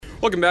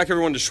Welcome back,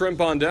 everyone, to Shrimp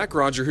on Deck.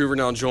 Roger Hoover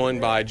now joined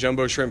by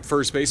Jumbo Shrimp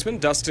first baseman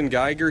Dustin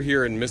Geiger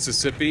here in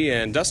Mississippi.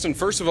 And Dustin,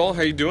 first of all,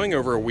 how are you doing?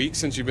 Over a week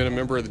since you've been a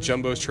member of the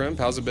Jumbo Shrimp.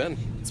 How's it been?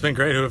 It's been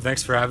great, Hoover.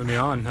 Thanks for having me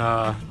on.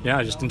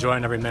 Just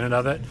enjoying every minute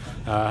of it.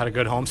 Had a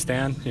good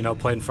homestand.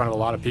 Played in front of a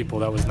lot of people.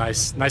 That was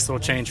nice little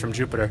change from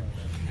Jupiter.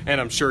 And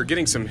I'm sure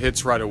getting some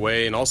hits right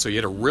away, and also you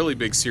had a really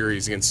big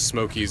series against the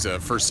Smokies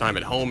first time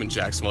at home in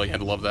Jacksonville. You had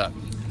to love that.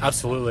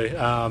 Absolutely.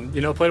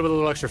 Played with a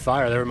little extra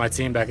fire. They were my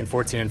team back in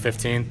 14 and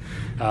 15.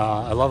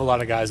 I love a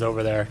lot of guys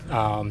over there.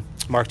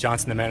 Mark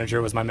Johnson, the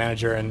manager, was my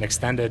manager and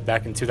extended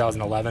back in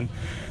 2011.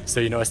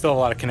 So, I still have a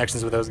lot of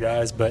connections with those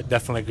guys, but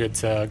definitely good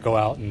to go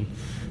out and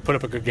put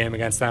up a good game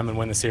against them and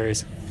win the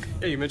series.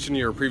 Yeah, you mentioned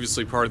you were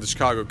previously part of the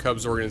Chicago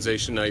Cubs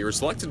organization. You were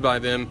selected by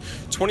them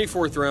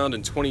 24th round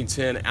in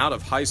 2010 out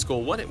of high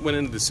school. What went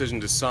into the decision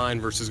to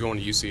sign versus going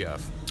to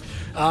UCF?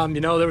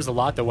 There was a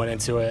lot that went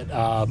into it.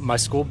 My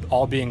school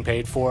all being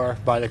paid for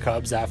by the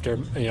Cubs after,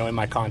 in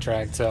my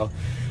contract. So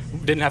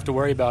didn't have to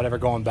worry about ever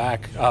going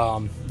back.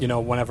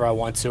 Whenever I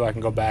want to, I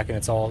can go back and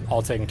it's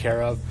all taken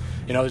care of.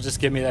 It just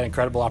gave me that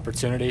incredible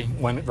opportunity.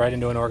 Went right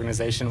into an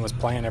organization, was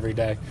playing every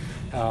day,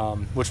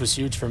 which was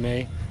huge for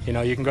me.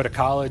 You can go to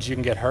college, you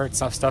can get hurt,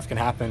 stuff can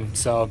happen.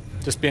 So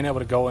just being able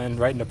to go in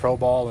right into pro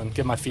ball and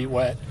get my feet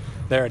wet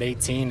there at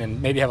 18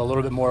 and maybe have a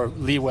little bit more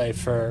leeway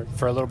for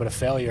a little bit of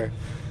failure,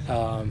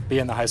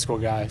 being the high school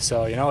guy.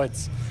 So,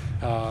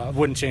 I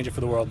wouldn't change it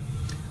for the world.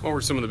 What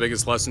were some of the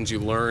biggest lessons you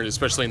learned,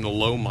 especially in the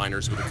low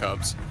minors with the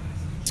Cubs?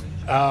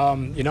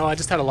 I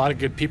just had a lot of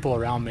good people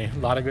around me, a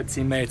lot of good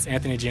teammates.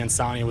 Anthony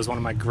Giansani was one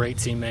of my great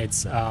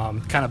teammates.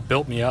 Kind of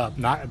built me up,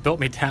 built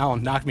me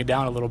down, knocked me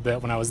down a little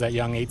bit when I was that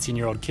young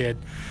 18-year-old kid,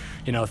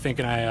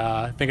 thinking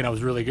I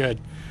was really good.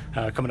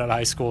 Coming out of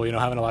high school,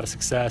 having a lot of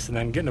success, and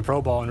then getting to pro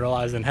ball and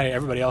realizing, hey,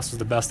 everybody else was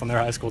the best on their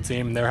high school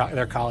team and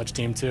their college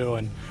team too,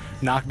 and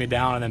knocked me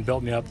down and then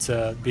built me up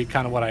to be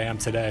kind of what I am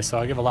today. So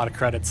I give a lot of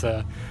credit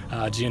to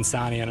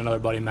Giansani and another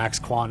buddy, Max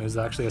Kwan, who's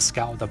actually a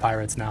scout with the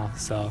Pirates now.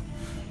 So.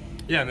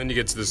 Yeah, and then you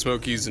get to the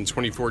Smokies in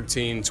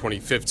 2014,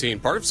 2015,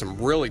 part of some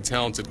really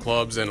talented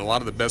clubs and a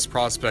lot of the best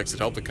prospects that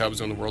helped the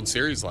Cubs win the World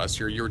Series last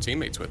year you were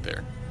teammates with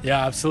there.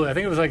 Yeah, absolutely. I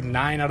think it was like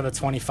 9 out of the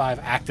 25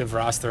 active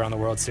roster on the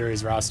World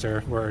Series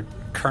roster were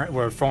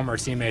former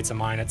teammates of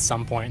mine at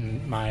some point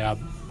in my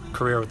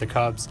career with the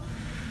Cubs.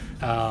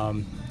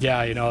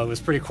 It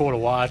was pretty cool to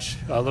watch.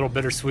 A little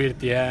bittersweet at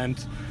the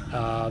end.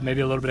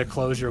 Maybe a little bit of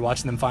closure,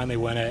 watching them finally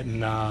win it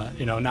and,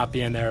 not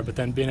being there, but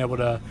then being able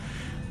to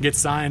get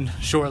signed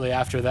shortly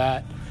after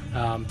that,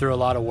 through a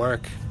lot of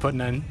work,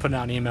 putting out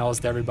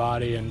emails to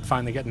everybody and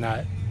finally getting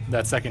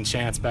that second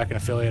chance back in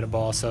affiliated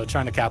ball. So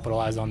trying to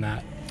capitalize on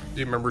that. Do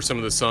you remember some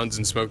of the Suns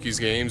and Smokies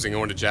games and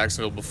going to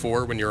Jacksonville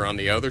before when you were on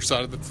the other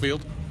side of the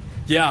field?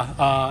 Yeah,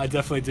 I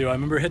definitely do. I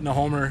remember hitting a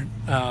homer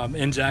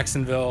in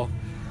Jacksonville.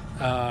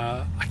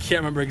 I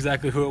can't remember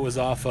exactly who it was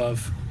off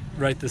of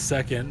right this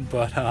second,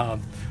 but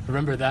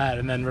remember that.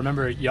 And then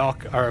remember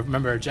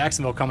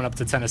Jacksonville coming up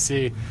to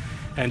Tennessee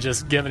and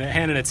just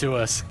handing it to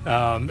us in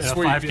a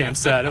 5-game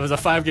set. It was a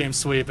 5-game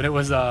sweep, and it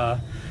was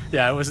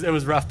it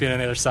was rough being on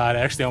the other side. I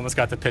actually almost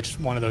got to pitch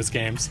one of those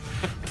games,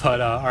 but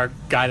our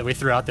guy that we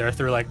threw out there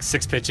threw like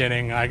 6-pitch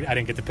inning. I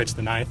didn't get to pitch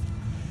the 9th.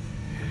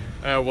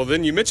 Well,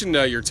 then you mentioned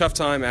your tough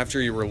time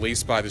after you were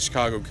released by the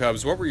Chicago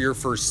Cubs. What were your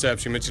first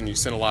steps? You mentioned you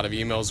sent a lot of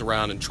emails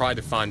around and tried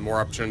to find more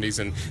opportunities,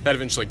 and that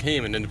eventually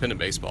came in independent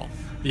baseball.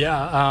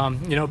 Yeah,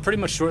 pretty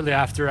much shortly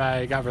after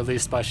I got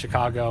released by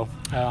Chicago,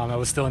 I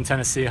was still in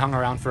Tennessee, hung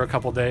around for a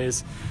couple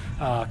days.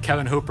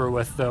 Kevin Hooper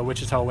with the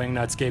Wichita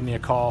Wingnuts gave me a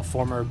call,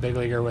 former big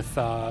leaguer with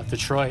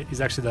Detroit.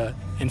 He's actually the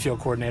infield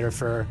coordinator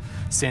for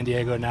San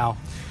Diego now.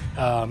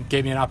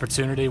 Gave me an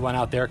opportunity, went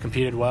out there,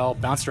 competed well,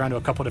 bounced around to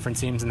a couple different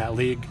teams in that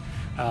league.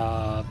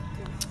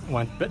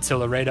 Went to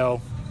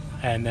Laredo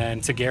and then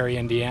to Gary,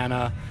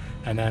 Indiana,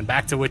 and then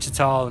back to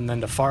Wichita and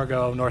then to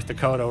Fargo, North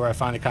Dakota, where I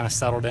finally kind of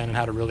settled in and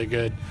had a really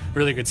good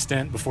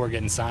stint before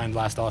getting signed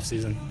last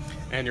offseason.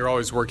 And you're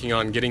always working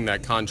on getting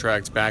that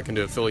contract back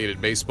into affiliated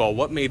baseball.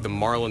 What made the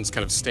Marlins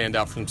kind of stand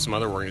out from some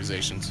other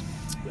organizations?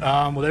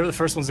 Well, they were the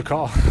first ones to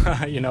call.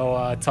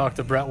 Talked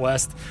to Brett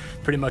West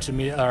pretty much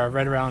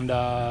right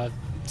around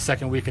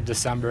second week of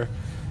December.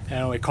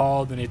 And we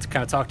called and he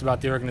kind of talked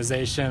about the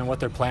organization and what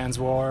their plans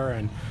were,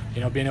 and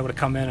being able to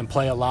come in and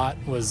play a lot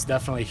was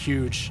definitely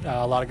huge.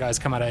 A lot of guys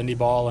come out of indie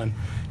ball and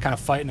kind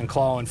of fighting and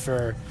clawing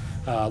for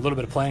a little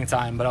bit of playing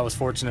time, but I was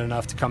fortunate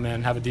enough to come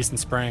in, have a decent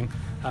spring,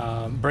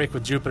 break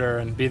with Jupiter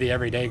and be the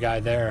everyday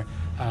guy there.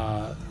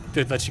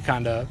 Did let you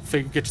kind of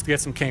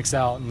get some kinks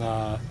out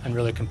and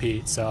really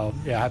compete. So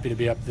yeah, happy to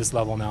be up at this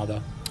level now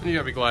though. And you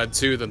got to be glad,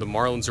 too, that the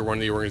Marlins are one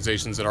of the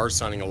organizations that are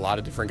signing a lot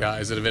of different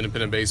guys out of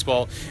independent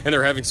baseball, and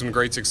they're having some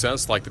great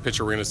success, like the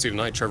pitcher we're going to see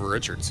tonight, Trevor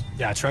Richards.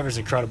 Yeah, Trevor's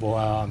incredible.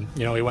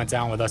 He went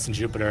down with us in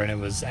Jupiter, and it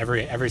was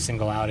every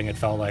single outing, it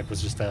felt like,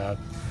 was just a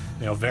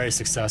very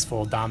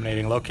successful,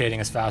 dominating, locating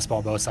his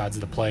fastball both sides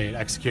of the plate,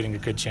 executing a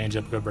good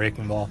changeup, good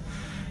breaking ball.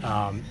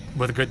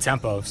 With a good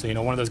tempo. So,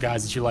 one of those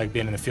guys that you like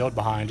being in the field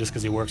behind just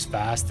because he works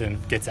fast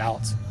and gets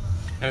outs.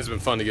 And it's been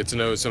fun to get to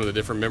know some of the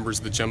different members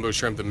of the Jumbo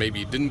Shrimp that maybe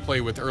you didn't play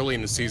with early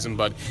in the season,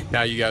 but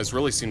now you guys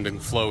really seem to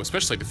flow,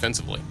 especially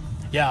defensively.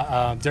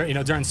 Yeah,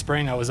 during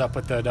spring I was up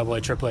with the AA,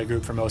 AAA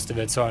group for most of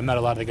it, so I met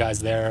a lot of the guys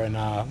there, and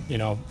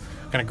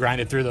kind of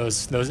grinded through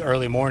those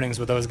early mornings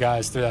with those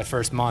guys through that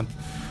first month.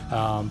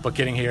 But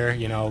getting here,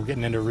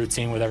 getting into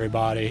routine with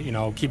everybody,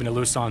 keeping it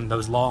loose on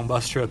those long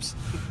bus trips,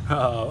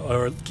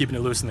 or keeping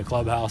it loose in the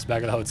clubhouse,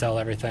 back at the hotel,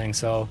 everything.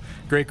 So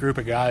great group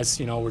of guys.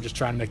 We're just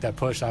trying to make that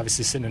push.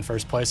 Obviously sitting in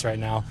first place right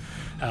now.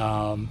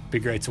 Be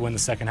great to win the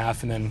second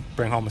half and then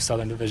bring home a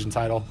Southern Division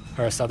title,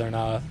 or a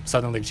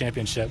Southern League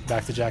championship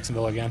back to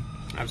Jacksonville again.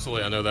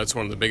 Absolutely. I know that's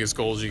one of the biggest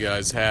goals you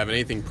guys have.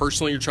 Anything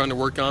personally you're trying to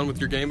work on with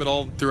your game at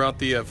all throughout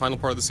the final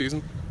part of the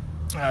season?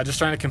 Just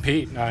trying to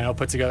compete.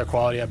 Put together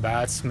quality at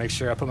bats, make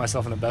sure I put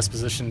myself in the best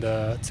position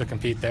to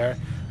compete there.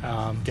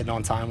 Getting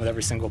on time with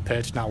every single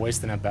pitch, not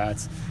wasting at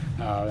bats.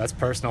 That's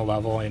personal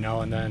level,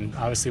 and then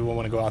obviously we'll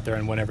want to go out there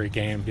and win every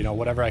game.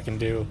 Whatever I can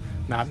do,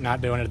 not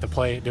doing it at the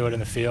plate, do it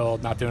in the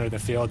field, not doing it in the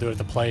field, do it at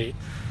the plate.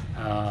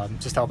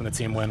 Just helping the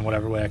team win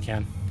whatever way I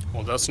can.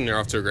 Well, Dustin, you're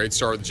off to a great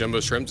start with the Jumbo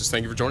Shrimp. Just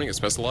thank you for joining us.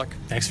 Best of luck.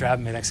 Thanks for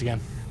having me. Thanks again.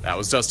 That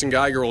was Dustin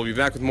Geiger. We'll be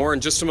back with more in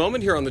just a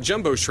moment here on the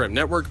Jumbo Shrimp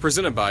Network,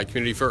 presented by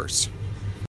Community First.